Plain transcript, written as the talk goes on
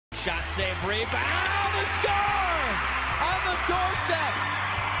Shot save, rebound, the score! On the doorstep,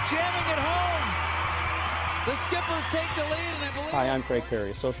 jamming it home. The Skippers take the lead, and I believe... Hi, I'm Craig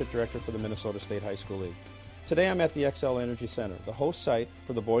Perry, Associate Director for the Minnesota State High School League. Today I'm at the XL Energy Center, the host site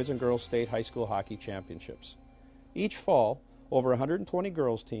for the Boys and Girls State High School Hockey Championships. Each fall, over 120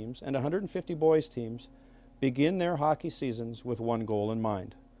 girls teams and 150 boys teams begin their hockey seasons with one goal in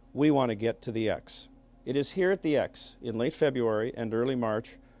mind. We want to get to the X. It is here at the X in late February and early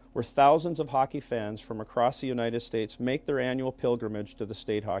March where thousands of hockey fans from across the United States make their annual pilgrimage to the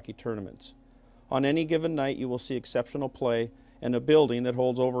state hockey tournaments. On any given night you will see exceptional play and a building that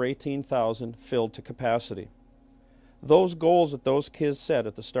holds over 18,000 filled to capacity. Those goals that those kids set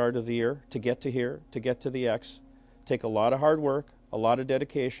at the start of the year to get to here, to get to the X, take a lot of hard work, a lot of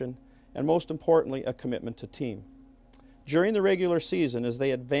dedication, and most importantly, a commitment to team. During the regular season, as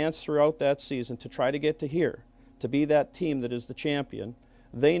they advance throughout that season to try to get to here, to be that team that is the champion,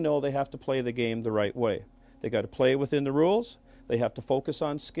 they know they have to play the game the right way. They got to play within the rules, they have to focus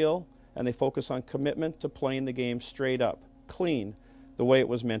on skill, and they focus on commitment to playing the game straight up, clean, the way it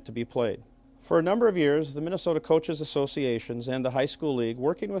was meant to be played. For a number of years, the Minnesota Coaches Associations and the High School League,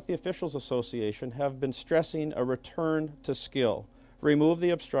 working with the Officials Association, have been stressing a return to skill. Remove the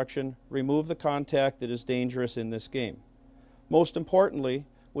obstruction, remove the contact that is dangerous in this game. Most importantly,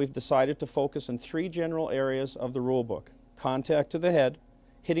 we've decided to focus in three general areas of the rule book: contact to the head,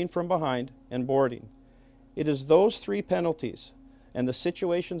 hitting from behind, and boarding. It is those three penalties and the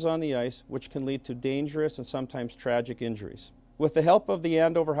situations on the ice which can lead to dangerous and sometimes tragic injuries. With the help of the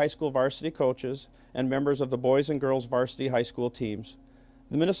Andover High School varsity coaches and members of the boys and girls varsity high school teams,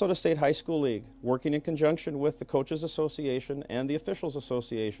 the Minnesota State High School League, working in conjunction with the Coaches Association and the Officials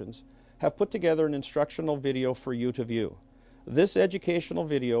Associations, have put together an instructional video for you to view. This educational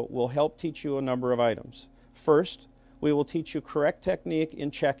video will help teach you a number of items. First, we will teach you correct technique in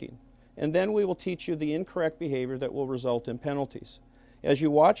checking, and then we will teach you the incorrect behavior that will result in penalties. As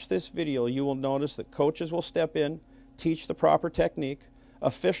you watch this video, you will notice that coaches will step in, teach the proper technique.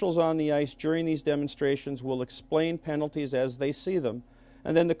 Officials on the ice during these demonstrations will explain penalties as they see them,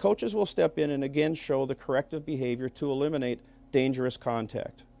 and then the coaches will step in and again show the corrective behavior to eliminate dangerous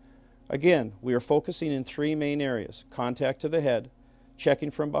contact. Again, we are focusing in three main areas: contact to the head,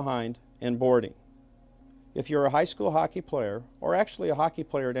 checking from behind, and boarding. If you're a high school hockey player, or actually a hockey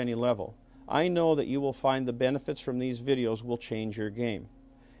player at any level, I know that you will find the benefits from these videos will change your game.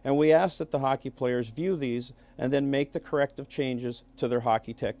 And we ask that the hockey players view these and then make the corrective changes to their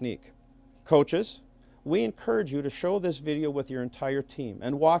hockey technique. Coaches, we encourage you to show this video with your entire team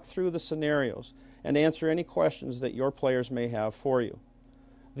and walk through the scenarios and answer any questions that your players may have for you.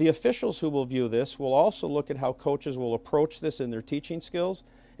 The officials who will view this will also look at how coaches will approach this in their teaching skills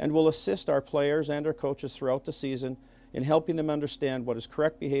and will assist our players and our coaches throughout the season in helping them understand what is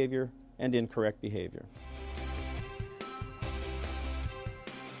correct behavior and incorrect behavior.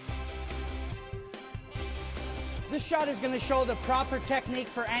 This shot is going to show the proper technique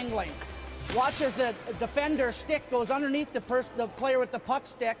for angling. Watch as the defender stick goes underneath the player with the puck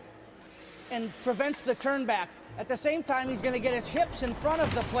stick and prevents the turn back. At the same time, he's going to get his hips in front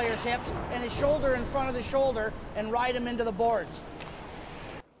of the player's hips and his shoulder in front of the shoulder and ride him into the boards.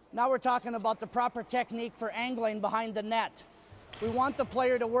 Now we're talking about the proper technique for angling behind the net. We want the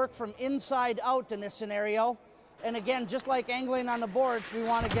player to work from inside out in this scenario. And again, just like angling on the boards, we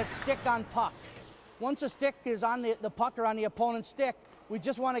want to get stick on puck. Once a stick is on the puck or on the opponent's stick, we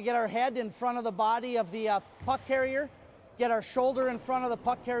just want to get our head in front of the body of the puck carrier, get our shoulder in front of the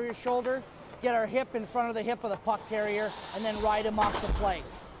puck carrier's shoulder, get our hip in front of the hip of the puck carrier, and then ride him off the play.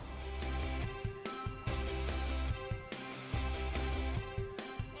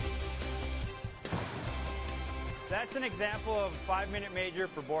 That's an example of a 5-minute major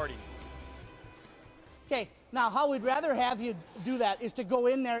for boarding. Okay, now how we'd rather have you do that is to go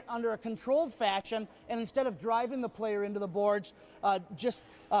in there under a controlled fashion, and instead of driving the player into the boards, just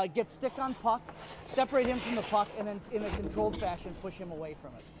get stick on puck, separate him from the puck, and then in a controlled fashion push him away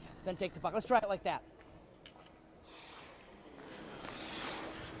from it. Then take the puck. Let's try it like that.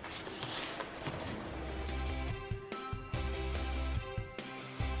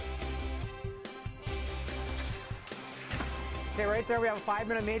 Okay, right there we have a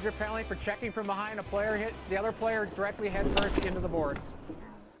 5-minute major penalty for checking from behind. A player hit the other player directly head first into the boards.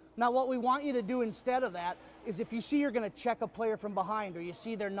 Now what we want you to do instead of that is if you see you're going to check a player from behind or you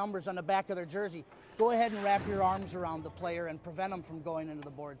see their numbers on the back of their jersey, go ahead and wrap your arms around the player and prevent them from going into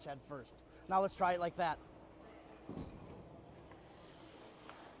the boards head first. Now let's try it like that.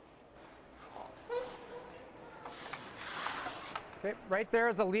 Okay, right there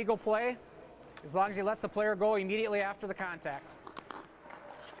is a legal play, as long as he lets the player go immediately after the contact.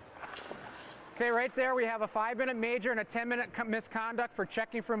 Okay, right there we have a 5-minute major and a 10-minute misconduct for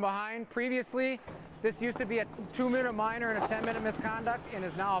checking from behind. Previously, this used to be a 2-minute minor and a 10-minute misconduct, and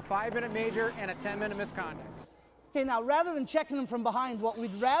is now a 5-minute major and a 10-minute misconduct. Okay, now rather than checking him from behind, what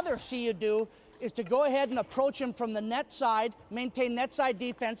we'd rather see you do is to go ahead and approach him from the net side, maintain net side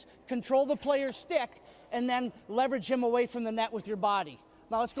defense, control the player's stick, and then leverage him away from the net with your body.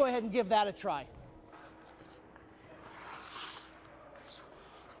 Now let's go ahead and give that a try.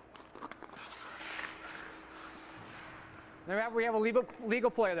 We have a legal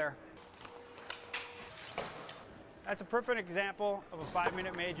play there. That's a perfect example of a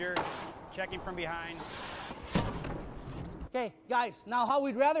 5-minute major, checking from behind. Okay, guys, now how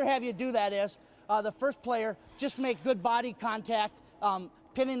we'd rather have you do that is the first player just make good body contact,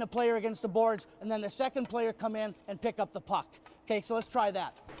 pinning the player against the boards, and then the second player come in and pick up the puck. Okay, so let's try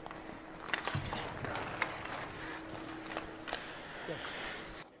that.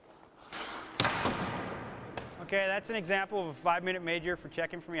 Okay, that's an example of a 5-minute major for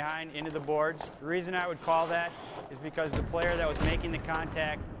checking from behind into the boards. The reason I would call that is because the player that was making the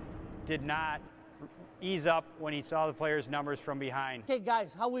contact did not ease up when he saw the player's numbers from behind. Okay,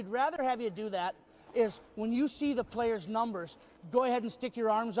 guys, how we'd rather have you do that is when you see the player's numbers, go ahead and stick your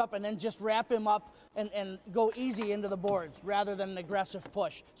arms up and then just wrap him up and go easy into the boards rather than an aggressive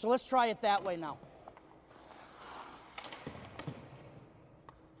push. So let's try it that way now.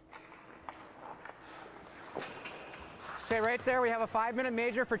 Okay, right there we have a 5-minute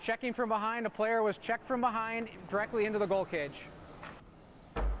major for checking from behind. A player was checked from behind directly into the goal cage.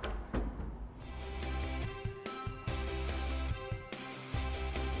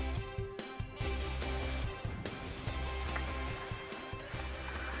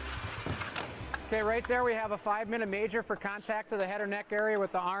 Okay, right there we have a 5-minute major for contact to the head or neck area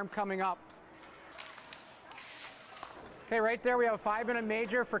with the arm coming up. Okay, right there we have a 5-minute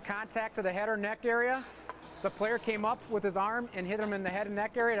major for contact to the head or neck area. The player came up with his arm and hit him in the head and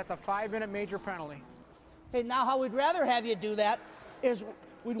neck area. That's a 5-minute major penalty. Okay, now how we'd rather have you do that is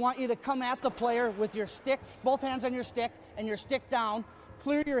we'd want you to come at the player with your stick, both hands on your stick, and your stick down,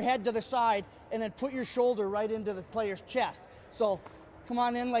 clear your head to the side, and then put your shoulder right into the player's chest. So come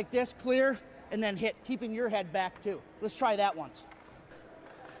on in like this, clear, and then hit, keeping your head back too. Let's try that once.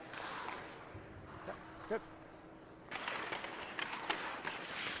 Good.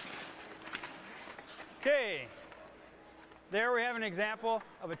 Okay, there we have an example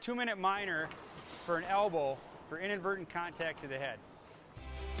of a 2-minute minor for an elbow for inadvertent contact to the head.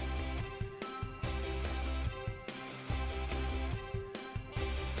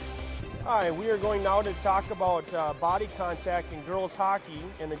 Hi, we are going now to talk about body contact in girls hockey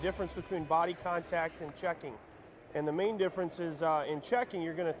and the difference between body contact and checking. And the main difference is in checking,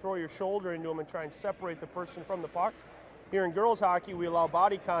 you're going to throw your shoulder into them and try and separate the person from the puck. Here in girls hockey, we allow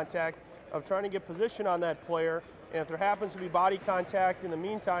body contact of trying to get position on that player, and if there happens to be body contact in the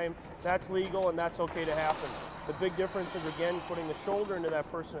meantime, that's legal and that's okay to happen. The big difference is, again, putting the shoulder into that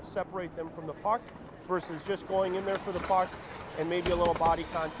person to separate them from the puck versus just going in there for the puck and maybe a little body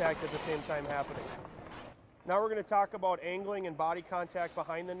contact at the same time happening. Now we're going to talk about angling and body contact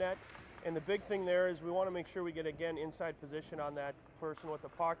behind the net, and the big thing there is we want to make sure we get, again, inside position on that person with the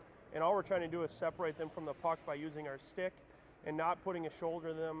puck, and all we're trying to do is separate them from the puck by using our stick and not putting a shoulder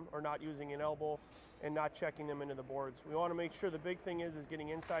to them or not using an elbow and not checking them into the boards. We want to make sure the big thing is getting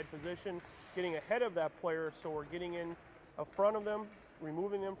inside position, getting ahead of that player so we're getting in front of them,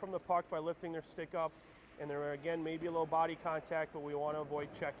 removing them from the puck by lifting their stick up, and there again maybe a little body contact, but we want to avoid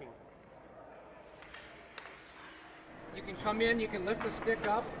checking. You can come in, you can lift the stick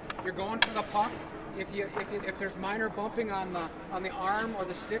up, you're going for the puck. If there's minor bumping on the arm or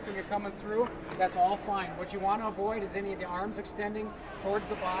the stick when you're coming through, that's all fine. What you want to avoid is any of the arms extending towards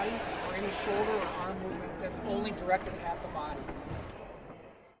the body or any shoulder or arm movement that's only directed at the body.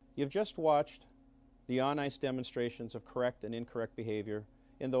 You've just watched the on-ice demonstrations of correct and incorrect behavior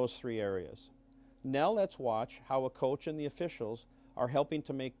in those 3 areas. Now let's watch how a coach and the officials are helping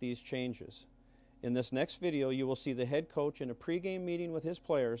to make these changes. In this next video, you will see the head coach in a pregame meeting with his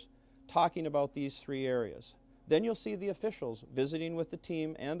players talking about these 3 areas. Then you'll see the officials visiting with the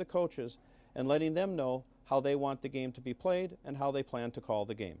team and the coaches and letting them know how they want the game to be played and how they plan to call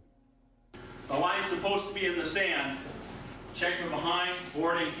the game. The line's supposed to be in the sand. Check from behind,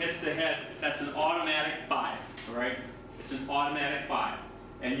 boarding, hits the head. That's an automatic 5, all right? It's an automatic 5,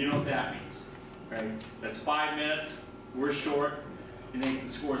 and you know what that means, right? That's 5 minutes, we're short, and they can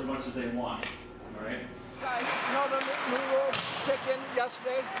score as much as they want, all right? Guys, you know the new rule kicked in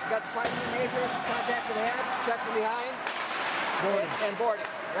yesterday. Got the 5-minute majors, contact to the head, check from behind, and boarding,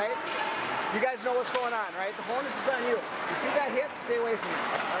 right? You guys know what's going on, right? The bonus is on you. You see that hit, stay away from it,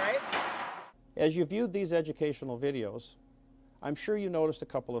 all right? As you viewed these educational videos, I'm sure you noticed a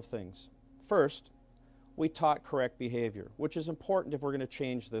couple of things. First, we taught correct behavior, which is important if we're going to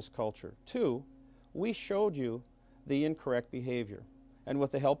change this culture. Two, we showed you the incorrect behavior. And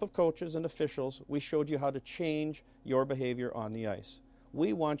with the help of coaches and officials, we showed you how to change your behavior on the ice.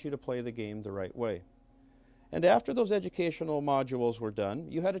 We want you to play the game the right way. And after those educational modules were done,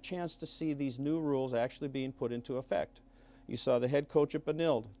 you had a chance to see these new rules actually being put into effect. You saw the head coach at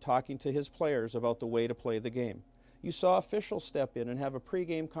Benilde talking to his players about the way to play the game. You saw officials step in and have a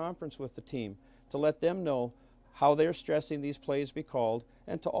pregame conference with the team to let them know how they're stressing these plays be called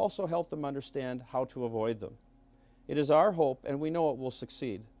and to also help them understand how to avoid them. It is our hope, and we know it will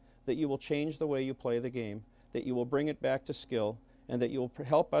succeed, that you will change the way you play the game, that you will bring it back to skill, and that you will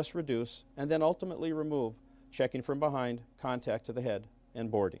help us reduce and then ultimately remove checking from behind, contact to the head,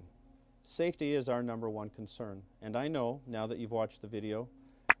 and boarding. Safety is our #1 concern, and I know, now that you've watched the video,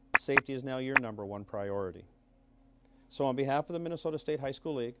 safety is now your #1 priority. So on behalf of the Minnesota State High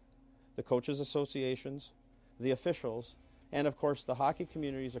School League, the coaches associations, the officials, and of course the hockey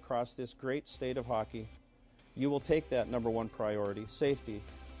communities across this great state of hockey, you will take that #1 priority, safety,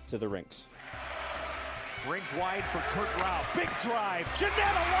 to the rinks. Rink wide for Kurt Rao. Big drive.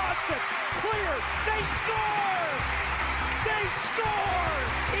 Janetta lost it. Cleared. They score! They score!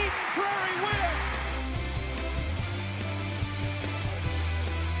 Eden Prairie wins!